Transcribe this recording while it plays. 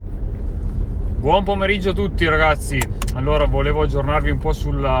Buon pomeriggio a tutti ragazzi. Allora, volevo aggiornarvi un po'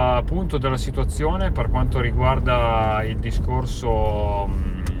 sul punto della situazione per quanto riguarda il discorso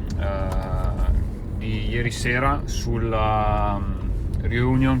di ieri sera sulla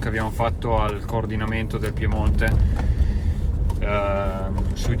reunion che abbiamo fatto al coordinamento del Piemonte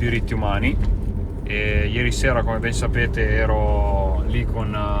sui diritti umani. E ieri sera, come ben sapete, ero lì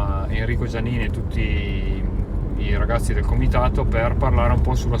con Enrico Giannini e tutti i ragazzi del comitato per parlare un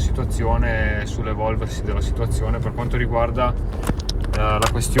po' sulla situazione, sull'evolversi della situazione per quanto riguarda la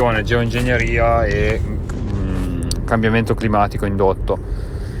questione geoingegneria e cambiamento climatico indotto.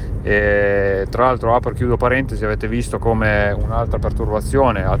 E tra l'altro, apro e chiudo parentesi, avete visto come un'altra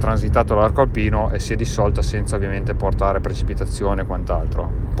perturbazione ha transitato l'arco alpino e si è dissolta senza ovviamente portare precipitazione e quant'altro.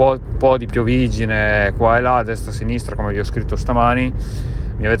 Un po' di piovigine qua e là, a destra e a sinistra, come vi ho scritto stamani.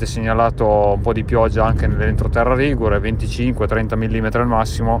 Mi avete segnalato un po' di pioggia anche nell'entroterra ligure, 25-30 mm al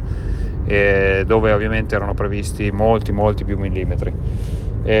massimo, dove ovviamente erano previsti molti più millimetri.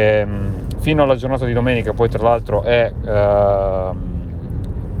 Fino alla giornata di domenica poi tra l'altro è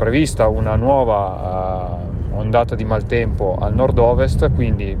prevista una nuova ondata di maltempo al nord-ovest,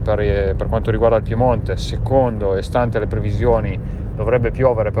 quindi per quanto riguarda il Piemonte, secondo e stante le previsioni, dovrebbe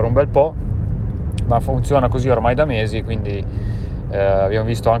piovere per un bel po', ma funziona così ormai da mesi, quindi abbiamo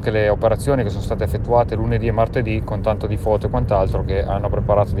visto anche le operazioni che sono state effettuate lunedì e martedì con tanto di foto e quant'altro che hanno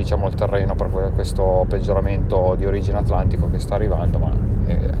preparato, diciamo, il terreno per questo peggioramento di origine atlantico che sta arrivando, ma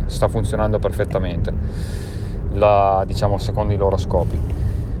sta funzionando perfettamente, diciamo, secondo i loro scopi.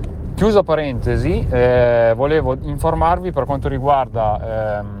 Chiusa parentesi, volevo informarvi per quanto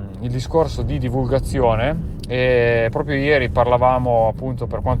riguarda il discorso di divulgazione. E proprio ieri parlavamo appunto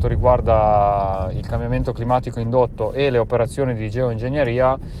per quanto riguarda il cambiamento climatico indotto e le operazioni di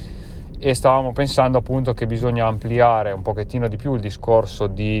geoingegneria, e stavamo pensando appunto che bisogna ampliare un pochettino di più il discorso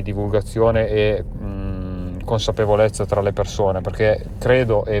di divulgazione e consapevolezza tra le persone, perché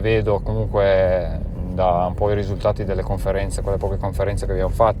credo e vedo comunque da un po' i risultati delle conferenze, quelle poche conferenze che abbiamo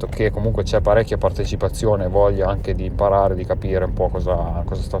fatto, che comunque c'è parecchia partecipazione e voglia anche di imparare, di capire un po' cosa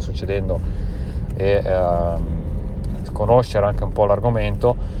sta succedendo e conoscere anche un po'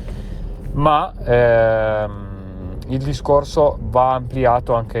 l'argomento, ma il discorso va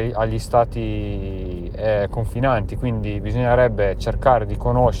ampliato anche agli stati confinanti, quindi bisognerebbe cercare di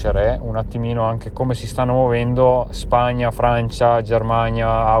conoscere un attimino anche come si stanno muovendo Spagna, Francia,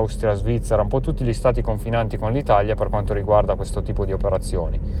 Germania, Austria, Svizzera, un po' tutti gli stati confinanti con l'Italia per quanto riguarda questo tipo di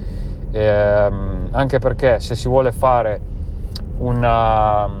operazioni, anche perché se si vuole fare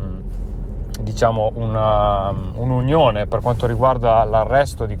un'unione per quanto riguarda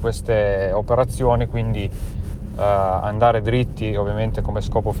l'arresto di queste operazioni, quindi andare dritti ovviamente come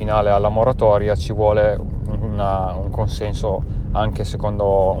scopo finale alla moratoria, ci vuole un consenso anche,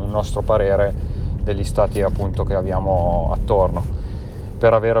 secondo un nostro parere, degli stati appunto che abbiamo attorno,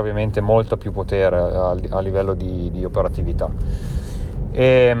 per avere ovviamente molto più potere a livello di operatività.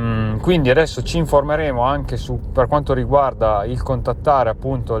 E quindi adesso ci informeremo anche per quanto riguarda il contattare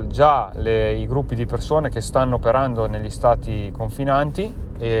appunto già i gruppi di persone che stanno operando negli stati confinanti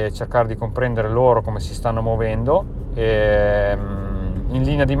e cercare di comprendere loro come si stanno muovendo. In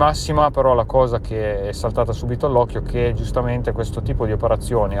linea di massima però la cosa che è saltata subito all'occhio è che giustamente questo tipo di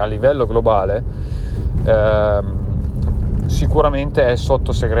operazioni a livello globale sicuramente è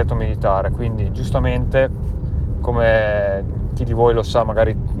sotto segreto militare, quindi giustamente, come chi di voi lo sa,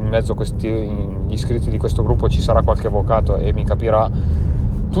 magari in mezzo a gli iscritti di questo gruppo ci sarà qualche avvocato e mi capirà,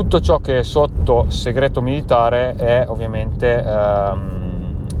 tutto ciò che è sotto segreto militare è ovviamente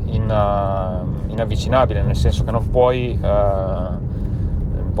inavvicinabile, nel senso che non puoi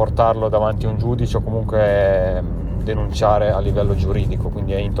portarlo davanti a un giudice o comunque denunciare a livello giuridico,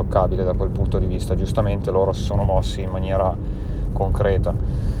 quindi è intoccabile da quel punto di vista. Giustamente loro si sono mossi in maniera concreta.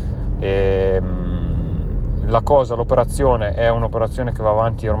 L'operazione è un'operazione che va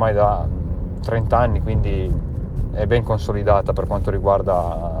avanti ormai da 30 anni, quindi è ben consolidata per quanto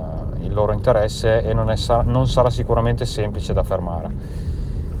riguarda il loro interesse e non sarà sicuramente semplice da fermare.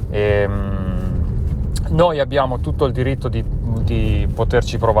 Noi abbiamo tutto il diritto di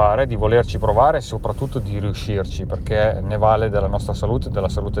poterci provare, di volerci provare e soprattutto di riuscirci, perché ne vale della nostra salute, della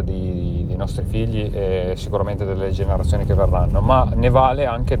salute dei nostri figli e sicuramente delle generazioni che verranno, ma ne vale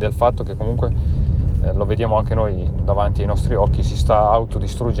anche del fatto che comunque lo vediamo anche noi davanti ai nostri occhi, si sta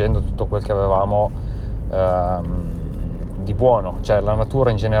autodistruggendo tutto quel che avevamo di buono, cioè la natura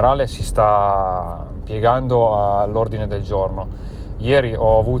in generale si sta piegando all'ordine del giorno. Ieri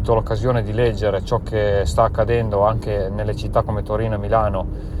ho avuto l'occasione di leggere ciò che sta accadendo anche nelle città come Torino e Milano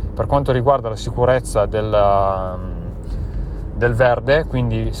per quanto riguarda la sicurezza del verde,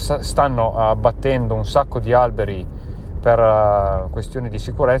 quindi stanno abbattendo un sacco di alberi per questioni di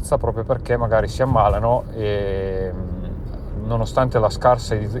sicurezza, proprio perché magari si ammalano e nonostante la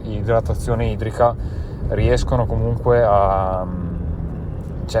scarsa idratazione idrica riescono comunque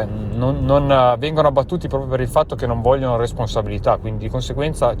non vengono abbattuti proprio per il fatto che non vogliono responsabilità, quindi di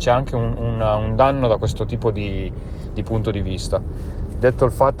conseguenza c'è anche un danno da questo tipo di punto di vista. Detto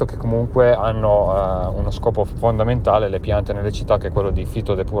il fatto che comunque hanno uno scopo fondamentale le piante nelle città, che è quello di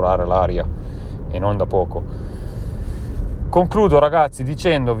fitodepurare l'aria, e non da poco. Concludo, ragazzi,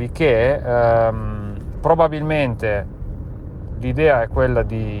 dicendovi che probabilmente l'idea è quella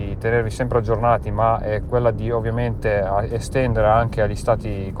di tenervi sempre aggiornati, ma è quella di ovviamente estendere anche agli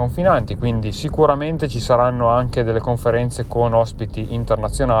stati confinanti, quindi sicuramente ci saranno anche delle conferenze con ospiti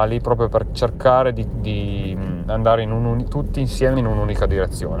internazionali, proprio per cercare di andare tutti insieme in un'unica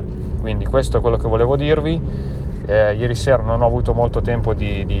direzione. Quindi questo è quello che volevo dirvi. Ieri sera non ho avuto molto tempo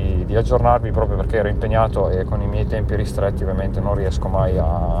di aggiornarvi, proprio perché ero impegnato e con i miei tempi ristretti ovviamente non riesco mai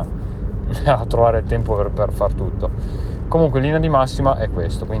a trovare il tempo per far tutto. Comunque in linea di massima è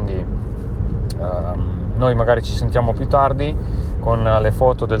questo, quindi noi magari ci sentiamo più tardi con le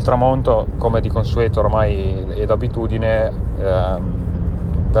foto del tramonto, come di consueto ormai è d'abitudine.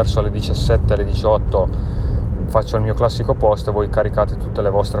 Verso le 17, alle 18 faccio il mio classico post e voi caricate tutte le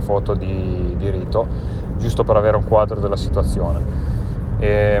vostre foto di rito, giusto per avere un quadro della situazione.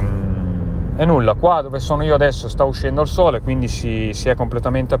 E nulla, qua dove sono io adesso sta uscendo il sole, quindi si è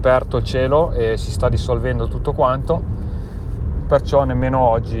completamente aperto il cielo e si sta dissolvendo tutto quanto, perciò nemmeno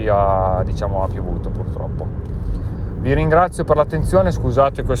oggi ha piovuto, purtroppo. Vi ringrazio per l'attenzione,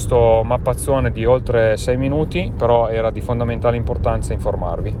 scusate questo mappazzone di oltre 6 minuti, però era di fondamentale importanza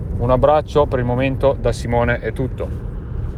informarvi. Un abbraccio, per il momento da Simone è tutto.